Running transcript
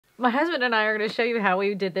My husband and I are going to show you how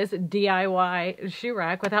we did this DIY shoe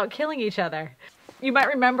rack without killing each other. You might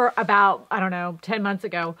remember about, I don't know, 10 months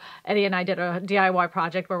ago, Eddie and I did a DIY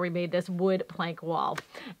project where we made this wood plank wall.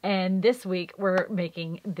 And this week we're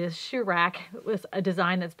making this shoe rack with a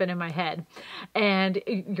design that's been in my head. And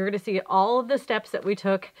you're going to see all of the steps that we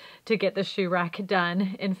took to get the shoe rack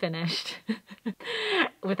done and finished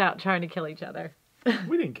without trying to kill each other.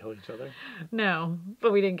 We didn't kill each other. No,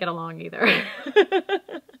 but we didn't get along either.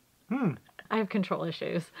 I have control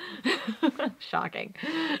issues. Shocking.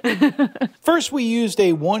 First, we used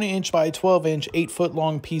a 1" by 12" 8-foot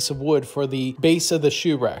long piece of wood for the base of the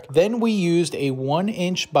shoe rack. Then we used a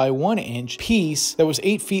 1" by 1" piece that was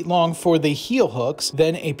 8 feet long for the heel hooks.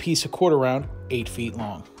 Then a piece of 1/4 round, 8 feet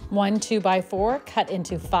long. 1 2x4 cut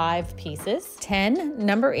into 5 pieces. 10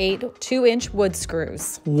 number 8 2" wood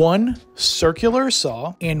screws. 1 circular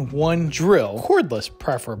saw and 1 drill, cordless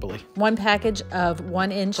preferably. 1 package of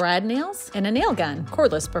 1" brad nails and a nail gun,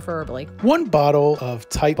 cordless preferably. 1 bottle of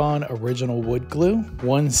Baton original wood glue.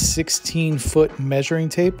 1 16-foot measuring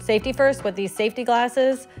tape. Safety first with these safety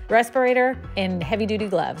glasses, respirator, and heavy-duty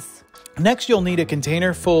gloves. Next, you'll need a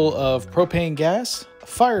container full of propane gas, a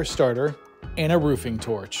fire starter, and a roofing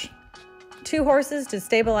torch. 2 horses to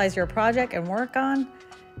stabilize your project and work on,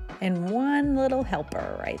 and 1 little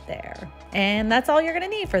helper right there. And that's all you're gonna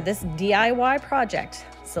need for this DIY project.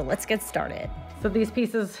 So let's get started. So these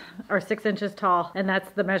pieces are 6 inches tall, and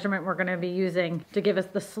that's the measurement we're gonna be using to give us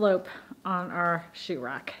the slope on our shoe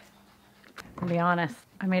rack. To be honest,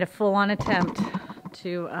 I made a full-on attempt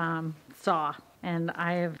to saw. And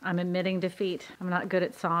I'm admitting defeat. I'm not good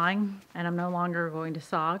at sawing, and I'm no longer going to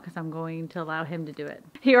saw because I'm going to allow him to do it.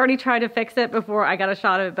 He already tried to fix it before I got a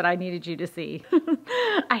shot of it, but I needed you to see.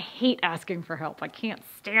 I hate asking for help. I can't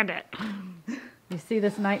stand it. You see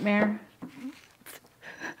this nightmare?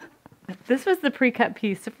 This was the pre-cut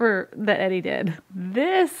piece that Eddie did.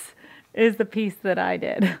 This is the piece that I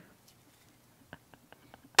did.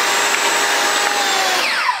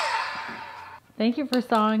 Thank you for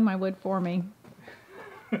sawing my wood for me.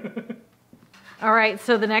 All right,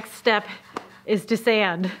 so the next step is to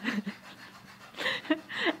sand.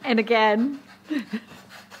 And again,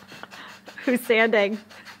 who's sanding?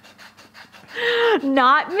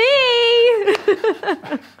 Not me!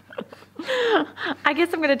 I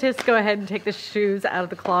guess I'm gonna just go ahead and take the shoes out of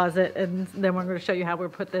the closet, and then we're gonna show you how we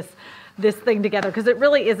put this thing together, because it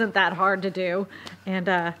really isn't that hard to do. And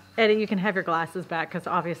Eddie, you can have your glasses back, because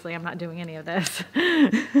obviously I'm not doing any of this.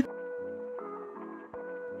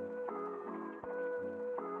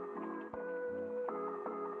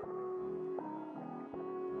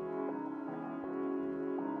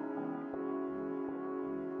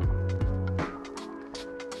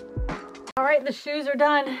 All right, the shoes are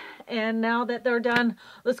done, and now that they're done,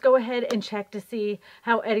 let's go ahead and check to see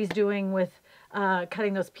how Eddie's doing with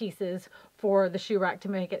cutting those pieces for the shoe rack to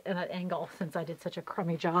make it at an angle, since I did such a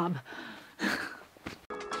crummy job.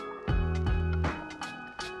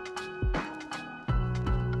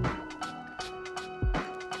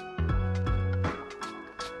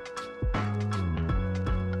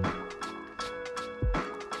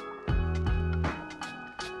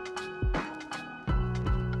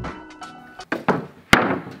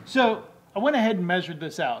 So I went ahead and measured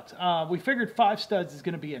this out. We figured 5 studs is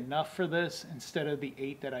going to be enough for this instead of the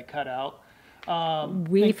 8 that I cut out.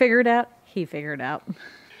 We figured out, he figured out.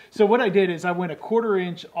 So what I did is I went 1/4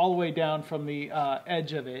 inch all the way down from the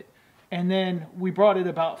edge of it, and then we brought it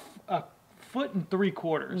about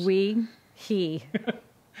 1.75 feet. He.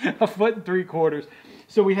 1.75 feet.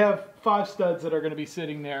 So we have 5 studs that are going to be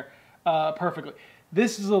sitting there perfectly.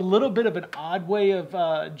 This is a little bit of an odd way of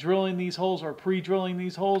drilling these holes, or pre-drilling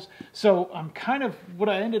these holes. So what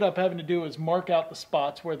I ended up having to do is mark out the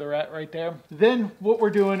spots where they're at right there. Then what we're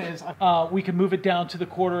doing is we can move it down to the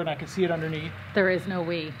 1/4 and I can see it underneath. There is no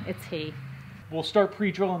we, it's he. We'll start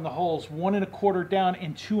pre-drilling the holes 1 1/4 down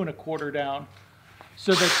and 2 1/4 down.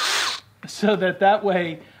 So that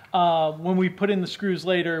way, when we put in the screws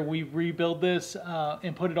later, we rebuild this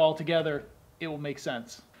and put it all together, it will make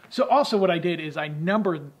sense. So also what I did is I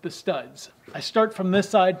numbered the studs. I start from this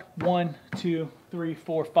side, 1, 2, 3,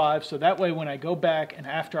 4, 5. So that way when I go back and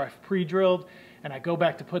after I've pre-drilled and I go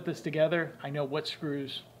back to put this together, I know what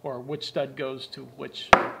screws or which stud goes to which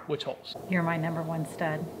holes. You're my number 1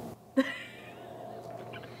 stud.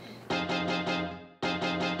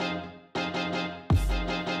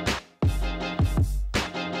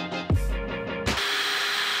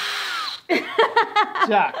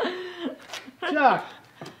 Chuck.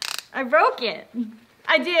 I broke it.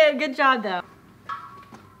 I did. Good job, though.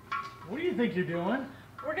 What do you think you're doing?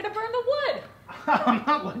 We're gonna burn the wood. I'm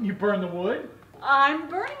not letting you burn the wood. I'm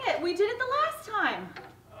burning it. We did it the last time.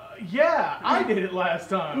 Yeah, I did it last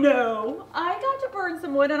time. No. I got to burn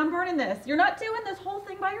some wood and I'm burning this. You're not doing this whole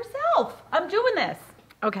thing by yourself. I'm doing this.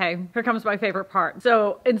 Okay, here comes my favorite part.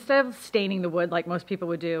 So instead of staining the wood like most people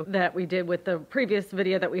would do, that we did with the previous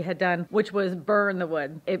video that we had done, which was burn the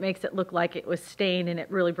wood, it makes it look like it was stained and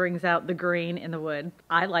it really brings out the green in the wood.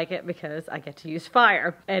 I like it because I get to use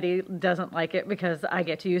fire. Eddie doesn't like it because I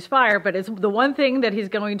get to use fire, but it's the one thing that he's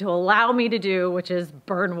going to allow me to do, which is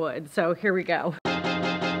burn wood. So here we go.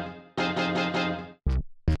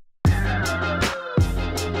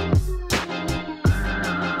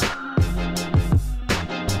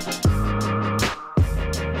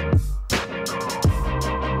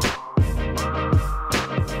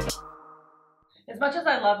 As much as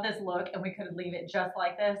I love this look and we could leave it just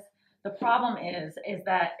like this, the problem is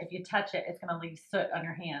that if you touch it, it's going to leave soot on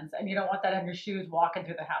your hands and you don't want that on your shoes walking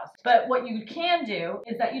through the house. But what you can do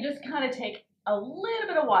is that you just kind of take a little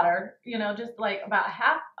bit of water, you know, just like about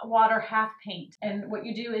half water, half paint. And what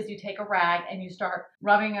you do is you take a rag and you start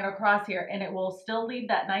rubbing it across here and it will still leave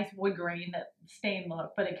that nice wood grain, that stain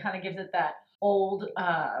look, but it kind of gives it that old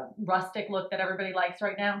rustic look that everybody likes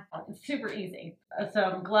right now. It's super easy.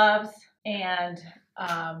 Some gloves and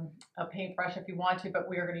a paintbrush if you want to, but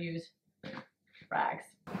we are going to use rags.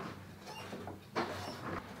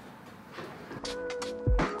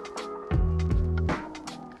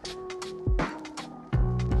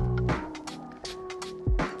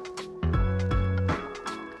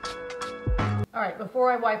 All right,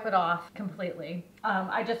 before I wipe it off completely,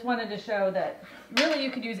 I just wanted to show that really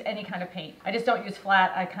you could use any kind of paint. I just don't use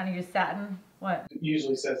flat, I kind of use satin. What? It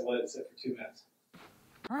usually says let it sit for 2 minutes.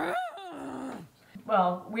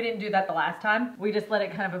 Well, we didn't do that the last time. We just let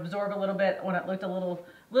it kind of absorb a little bit when it looked a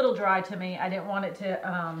little dry to me. I didn't want it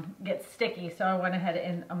to get sticky, so I went ahead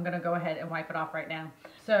and I'm gonna go ahead and wipe it off right now.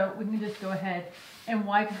 So we can just go ahead and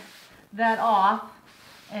wipe that off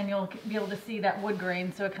and you'll be able to see that wood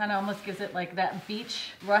grain. So it kind of almost gives it like that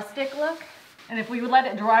beach rustic look. And if we would let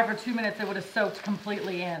it dry for 2 minutes, it would have soaked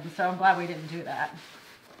completely in. So I'm glad we didn't do that.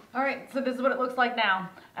 All right, so this is what it looks like now.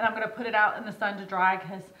 And I'm gonna put it out in the sun to dry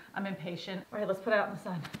because I'm impatient. All right, let's put it out in the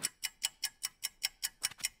sun.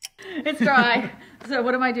 It's dry. So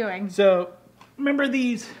what am I doing? So remember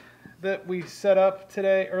these that we set up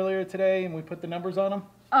earlier today, and we put the numbers on them?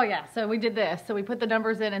 Oh yeah, so we did this. So we put the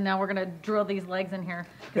numbers in and now we're gonna drill these legs in here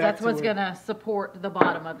because that's what's gonna support the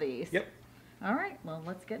bottom of these. Yep. All right, well,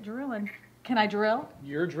 let's get drilling. Can I drill?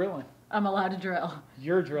 You're drilling. I'm allowed to drill.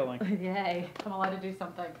 You're drilling. Yay, I'm allowed to do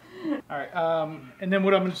something. All right, and then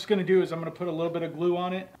what I'm just gonna do is I'm gonna put a little bit of glue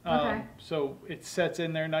on it, okay, so it sets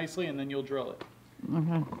in there nicely, and then you'll drill it.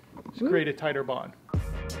 Okay. Just create a tighter bond.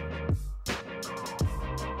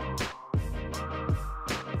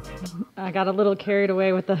 I got a little carried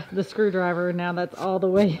away with the screwdriver, and now that's all the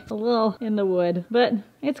way a little in the wood. But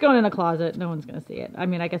it's going in a closet. No one's going to see it. I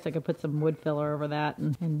mean, I guess I could put some wood filler over that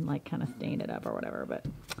and like kind of stain it up or whatever. But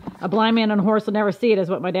a blind man on a horse will never see it, is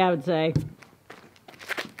what my dad would say.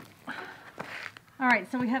 All right,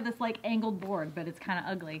 so we have this like angled board, but it's kind of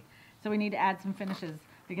ugly. So we need to add some finishes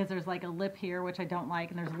because there's like a lip here, which I don't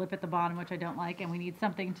like, and there's a lip at the bottom, which I don't like, and we need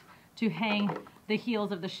something to hang the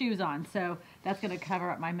heels of the shoes on. So that's gonna cover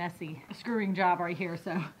up my messy screwing job right here.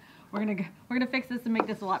 So we're gonna fix this and make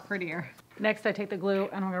this a lot prettier. Next, I take the glue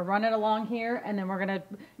and I'm gonna run it along here, and then we're gonna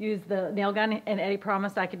use the nail gun, and Eddie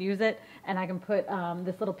promised I could use it, and I can put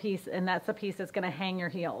this little piece, and that's the piece that's gonna hang your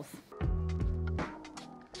heels.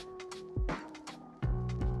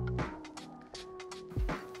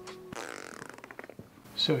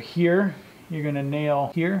 So here, you're gonna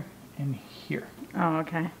nail here and here. Oh,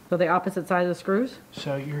 okay. So the opposite side of the screws?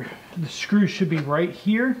 So the screw should be right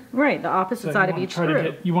here. Right, the opposite side of each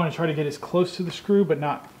screw. You want to try to get as close to the screw, but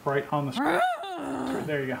not right on the screw.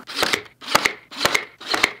 There you go.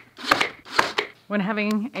 When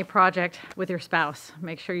having a project with your spouse,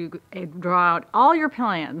 make sure you draw out all your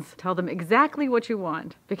plans. Tell them exactly what you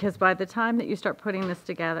want, because by the time that you start putting this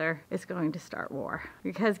together, it's going to start war.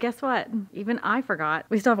 Because guess what? Even I forgot.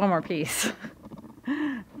 We still have one more piece.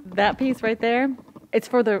 That piece right there, it's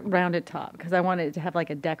for the rounded top because I wanted it to have like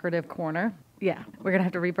a decorative corner. Yeah, we're gonna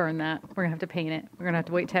have to reburn that. We're gonna have to paint it. We're gonna have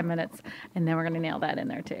to wait 10 minutes, and then we're gonna nail that in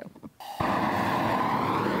there too.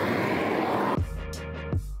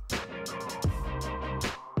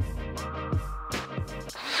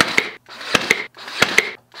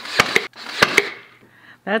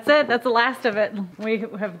 That's it. That's the last of it. We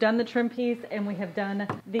have done the trim piece, and we have done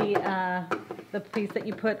the piece that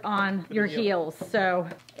you put on your heels. So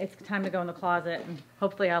it's time to go in the closet, and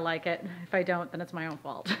hopefully I like it. If I don't, then it's my own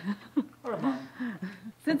fault. Or mine.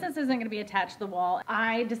 Since this isn't going to be attached to the wall,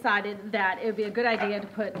 I decided that it would be a good idea to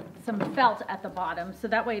put some felt at the bottom so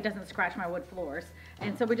that way it doesn't scratch my wood floors.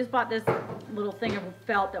 And so we just bought this little thing of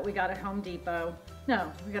felt that we got at Home Depot.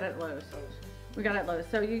 No, we got it at Lowe's. We got it at Lowe's.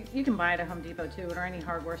 So you can buy it at Home Depot too, or any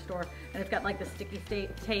hardware store. And it's got like the sticky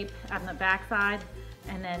tape on the back side,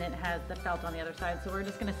 and then it has the felt on the other side. So we're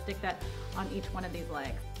just going to stick that on each one of these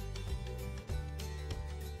legs.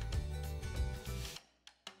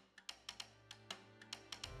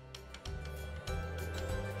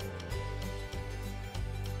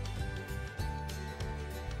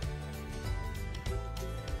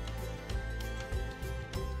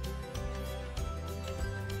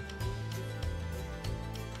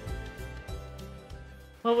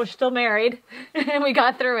 Well, we're still married and we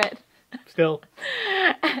got through it. Still.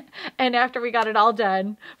 And after we got it all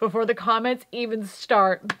done, before the comments even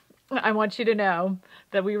start, I want you to know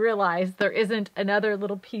that we realized there isn't another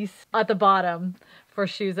little piece at the bottom for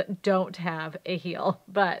shoes that don't have a heel,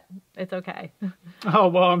 but it's okay. Oh,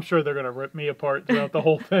 well, I'm sure they're going to rip me apart throughout the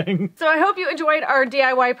whole thing. So I hope you enjoyed our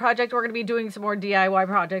DIY project. We're going to be doing some more DIY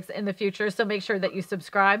projects in the future, so make sure that you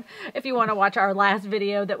subscribe. If you want to watch our last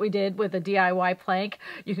video that we did with a DIY plank,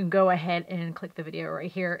 you can go ahead and click the video right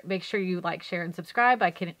here. Make sure you like, share, and subscribe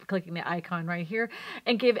by clicking the icon right here,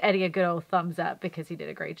 and give Eddie a good old thumbs up because he did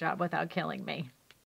a great job without killing me.